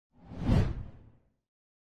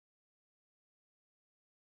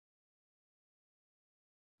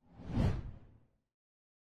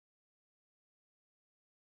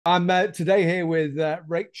I'm today here with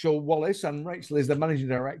Rachael Wallis, and Rachael is the managing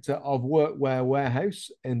director of Workwear Warehouse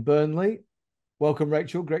in Burnley. Welcome,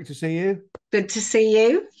 Rachael. Great to see you. Good to see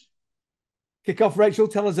you. Kick off, Rachael.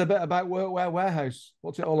 Tell us a bit about Workwear Warehouse.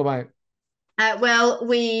 What's it all about? Well,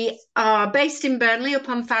 we are based in Burnley up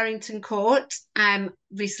on Farrington Court.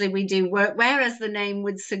 Obviously, we do workwear, as the name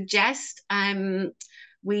would suggest.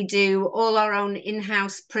 We do all our own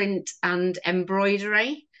in-house print and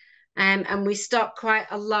embroidery. And we stock quite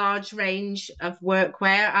a large range of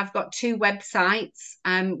workwear. I've got two websites,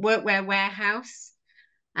 Workwear Warehouse,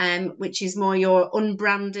 which is more your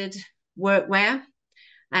unbranded workwear.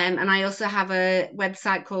 And I also have a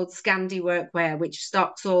website called Scandi Workwear, which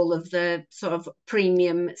stocks all of the sort of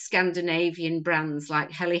premium Scandinavian brands like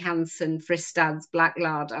Helly Hansen, Fristads, Black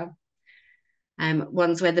Larder,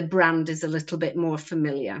 ones where the brand is a little bit more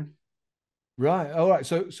familiar. Right. All right.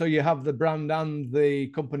 So you have the brand and the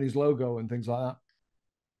company's logo and things like that.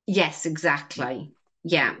 Yes, exactly.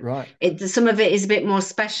 Yeah. Right. Some of it is a bit more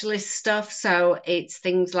specialist stuff. So it's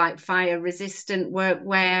things like fire resistant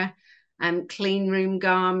workwear, clean room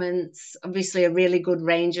garments, obviously a really good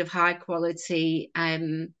range of high quality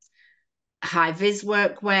high vis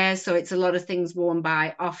workwear. So it's a lot of things worn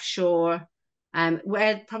by offshore,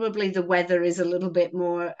 where probably the weather is a little bit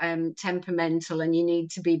more temperamental and you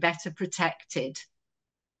need to be better protected.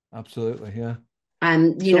 Absolutely. Yeah.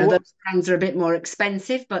 And So what? those brands are a bit more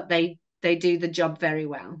expensive, but they do the job very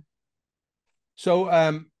well. So,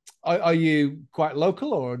 are you quite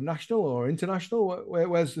local or national or international?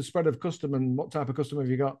 Where's the spread of custom and what type of customer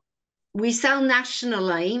have you got? We sell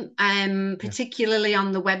nationally, Yeah. particularly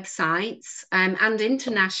on the websites, and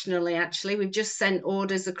internationally, actually. We've just sent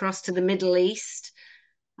orders across to the Middle East,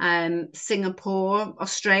 Singapore,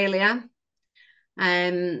 Australia.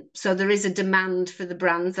 So there is a demand for the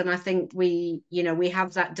brands, and I think we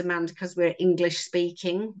have that demand because we're English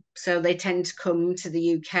speaking. So they tend to come to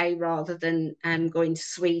the UK rather than going to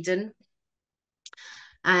Sweden.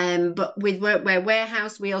 But with Workwear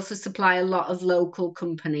Warehouse, we also supply a lot of local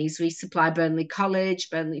companies. We supply Burnley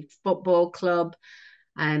College, Burnley Football Club,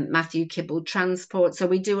 Matthew Kibble Transport. So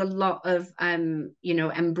we do a lot of,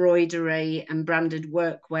 embroidery and branded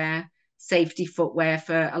workwear, safety footwear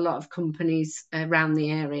for a lot of companies around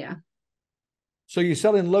the area. So you're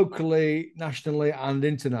selling locally, nationally, and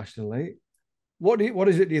internationally. What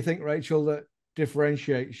is it? Do you think, Rachael, that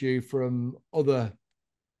differentiates you from other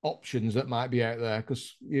options that might be out there?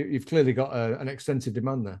 Because you've clearly got an extensive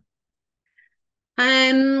demand there.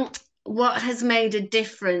 Um, what has made a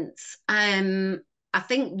difference? I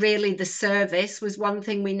think really the service was one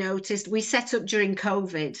thing we noticed. We set up during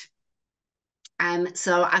COVID.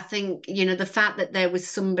 So I think, the fact that there was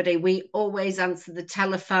somebody, we always answer the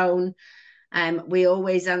telephone, we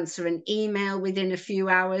always answer an email within a few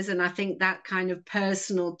hours. And I think that kind of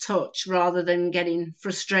personal touch, rather than getting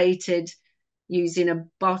frustrated using a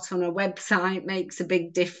bot on a website, makes a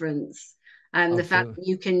big difference. And the fact Absolutely. that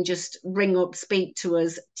you can just ring up, speak to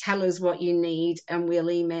us, tell us what you need, and we'll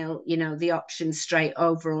email, the options straight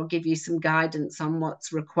over or give you some guidance on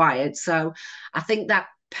what's required. So I think that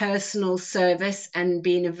personal service and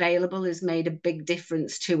being available has made a big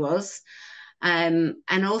difference to us. And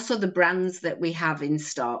also the brands that we have in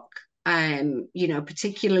stock.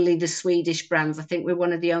 Particularly the Swedish brands. I think we're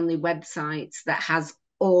one of the only websites that has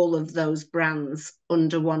all of those brands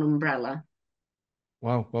under one umbrella.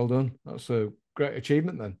 Wow, well done. That's a great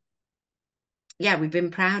achievement then. Yeah, we've been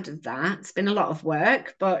proud of that. It's been a lot of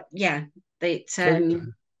work, but yeah, it So,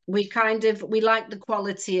 we like the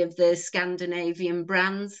quality of the Scandinavian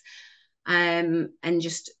brands, and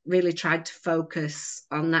just really tried to focus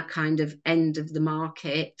on that kind of end of the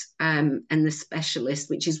market, and the specialist,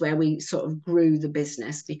 which is where we sort of grew the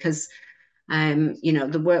business because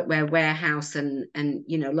the workwear warehouse and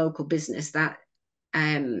local business that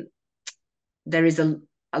um, there is a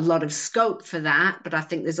lot of scope for that, but I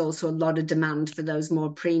think there's also a lot of demand for those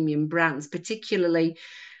more premium brands, particularly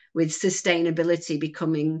with sustainability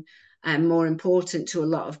becoming more important to a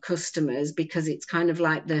lot of customers, because it's kind of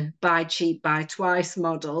like the buy cheap, buy twice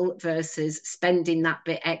model versus spending that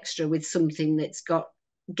bit extra with something that's got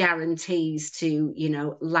guarantees to,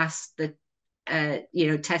 last the,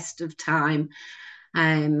 test of time,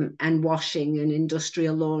 and washing and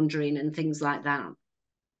industrial laundering and things like that.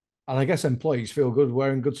 and I guess employees feel good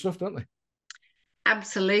wearing good stuff, don't they?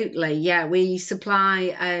 Absolutely. Yeah, we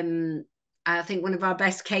supply I think one of our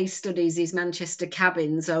best case studies is Manchester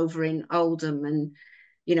Cabins over in Oldham. And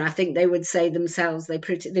I think they would say themselves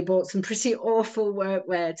they bought some pretty awful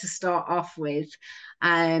workwear to start off with.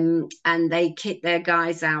 And they kit their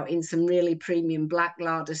guys out in some really premium black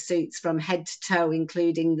larder suits from head to toe,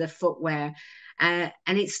 including the footwear. And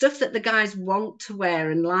it's stuff that the guys want to wear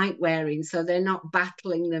and like wearing, so they're not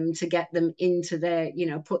battling them to get them into their,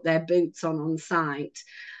 put their boots on site.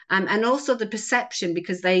 And also the perception,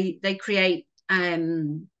 because they create,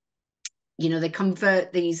 they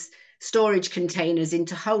convert these storage containers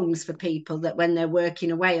into homes for people, that when they're working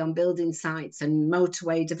away on building sites and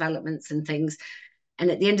motorway developments and things, and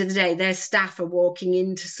at the end of the day, their staff are walking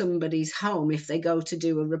into somebody's home if they go to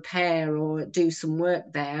do a repair or do some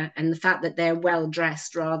work there. And the fact that they're well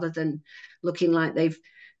dressed rather than looking like they've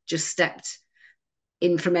just stepped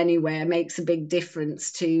in from anywhere makes a big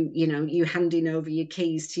difference to, you handing over your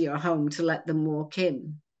keys to your home to let them walk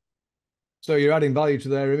in. So you're adding value to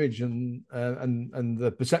their image and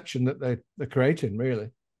the perception that they're creating, really.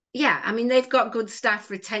 Yeah, I mean, they've got good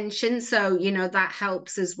staff retention, so that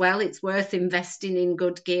helps as well. It's worth investing in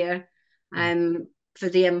good gear for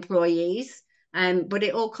the employees, but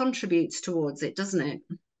it all contributes towards it, doesn't it?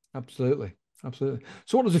 Absolutely, absolutely.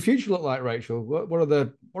 So, what does the future look like, Rachel? What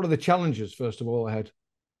are the challenges, first of all, ahead?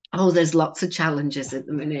 Oh, there's lots of challenges at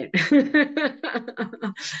the minute.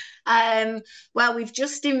 Well, we've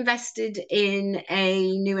just invested in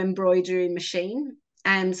a new embroidery machine.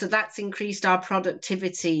 So that's increased our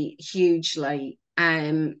productivity hugely.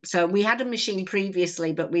 So we had a machine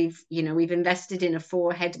previously, but we've invested in a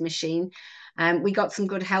 4-head machine. We got some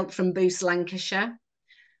good help from Boost Lancashire.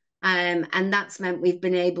 And that's meant we've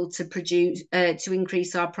been able to to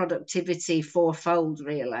increase our productivity fourfold,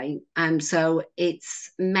 really. So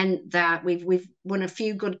it's meant that we've won a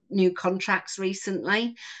few good new contracts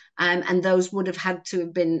recently, and those would have had to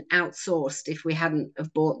have been outsourced if we hadn't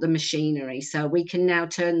have bought the machinery. So we can now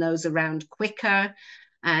turn those around quicker.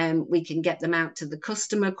 We can get them out to the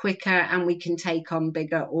customer quicker, and we can take on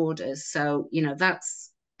bigger orders. So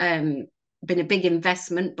that's been a big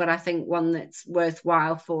investment, but I think one that's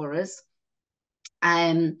worthwhile for us.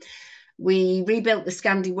 We rebuilt the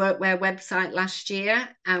Scandi Workwear website last year,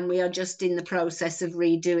 and we are just in the process of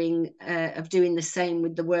doing the same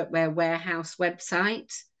with the Workwear warehouse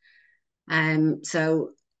website.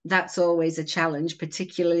 So that's always a challenge,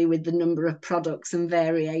 particularly with the number of products and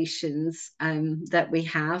variations that we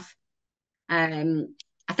have. I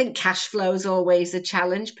think cash flow is always a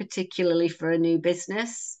challenge, particularly for a new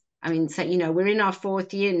business. I mean, so, we're in our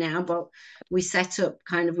 4th year now, but we set up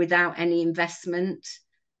kind of without any investment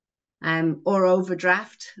or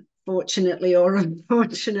overdraft, fortunately or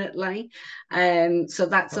unfortunately. So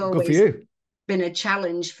that's always been a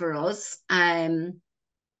challenge for us,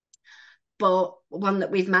 but one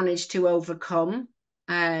that we've managed to overcome,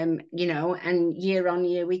 and year on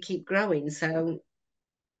year we keep growing. So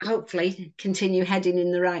hopefully continue heading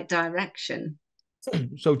in the right direction.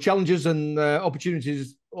 So challenges and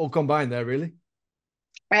opportunities all combined there, really?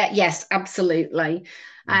 Yes, absolutely.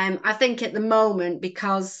 I think at the moment,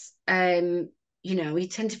 because you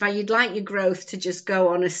tend to find you'd like your growth to just go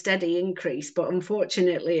on a steady increase, but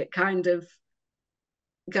unfortunately it kind of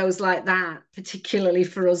goes like that, particularly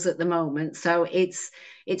for us at the moment. So it's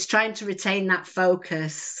trying to retain that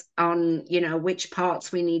focus on which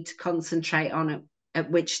parts we need to concentrate on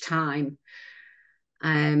at which time.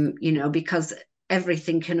 Because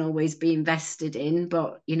everything can always be invested in,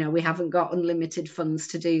 but we haven't got unlimited funds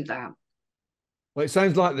to do that. Well, it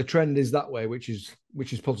sounds like the trend is that way, which is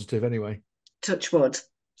positive anyway. Touch wood.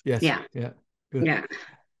 Yes. Yeah. Good. Yeah.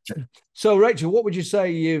 So, Rachel, what would you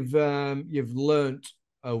say you've learnt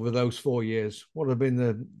over those 4 years? What have been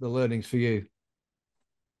the learnings for you?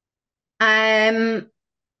 I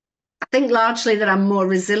think largely that I'm more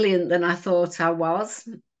resilient than I thought I was.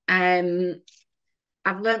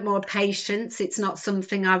 I've learnt more patience. It's not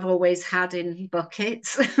something I've always had in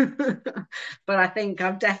buckets, but I think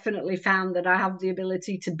I've definitely found that I have the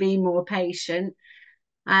ability to be more patient.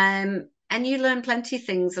 And you learn plenty of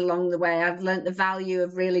things along the way. I've learnt the value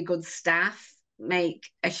of really good staff make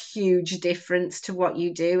a huge difference to what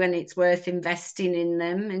you do, and it's worth investing in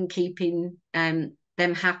them and keeping them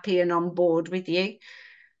happy and on board with you.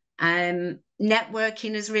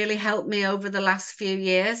 Networking has really helped me over the last few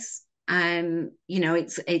years.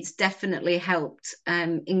 It's definitely helped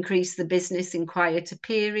increase the business in quieter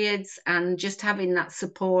periods, and just having that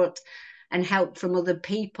support and help from other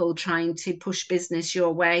people trying to push business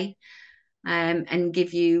your way and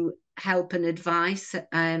give you help and advice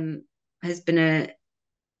has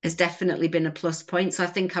definitely been a plus point. So I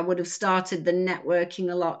think I would have started the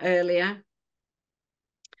networking a lot earlier.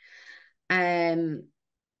 I've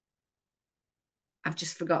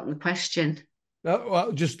just forgotten the question.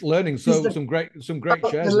 Well, just learning. So some great shares the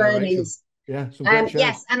there, learnings. Rachel. Yeah, some great shares.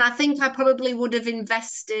 Yes, and I think I probably would have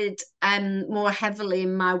invested more heavily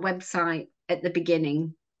in my website at the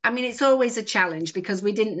beginning. I mean, it's always a challenge because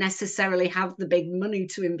we didn't necessarily have the big money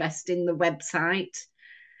to invest in the website.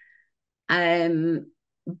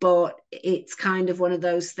 But it's kind of one of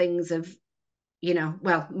those things of, you know,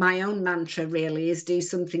 well, my own mantra really is do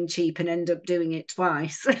something cheap and end up doing it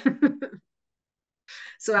twice.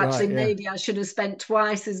 So actually, Right, yeah. maybe I should have spent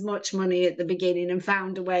twice as much money at the beginning and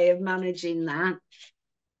found a way of managing that.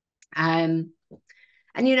 And,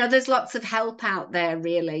 you know, there's lots of help out there,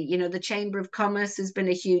 really. You know, the Chamber of Commerce has been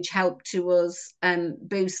a huge help to us.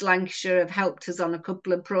 Boost Lancashire have helped us on a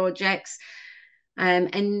couple of projects.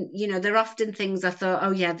 And, you know, there are often things I thought,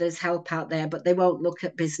 oh, yeah, there's help out there, but they won't look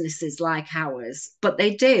at businesses like ours. But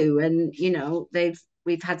they do. And, you know,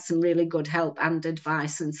 we've had some really good help and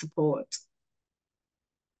advice and support.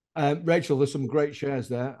 Rachel, there's some great shares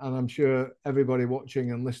there, and I'm sure everybody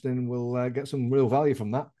watching and listening will get some real value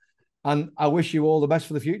from that. And I wish you all the best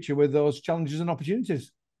for the future with those challenges and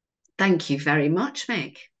opportunities. Thank you very much,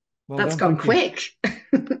 Mick. Well That's done. gone Thank you. quick.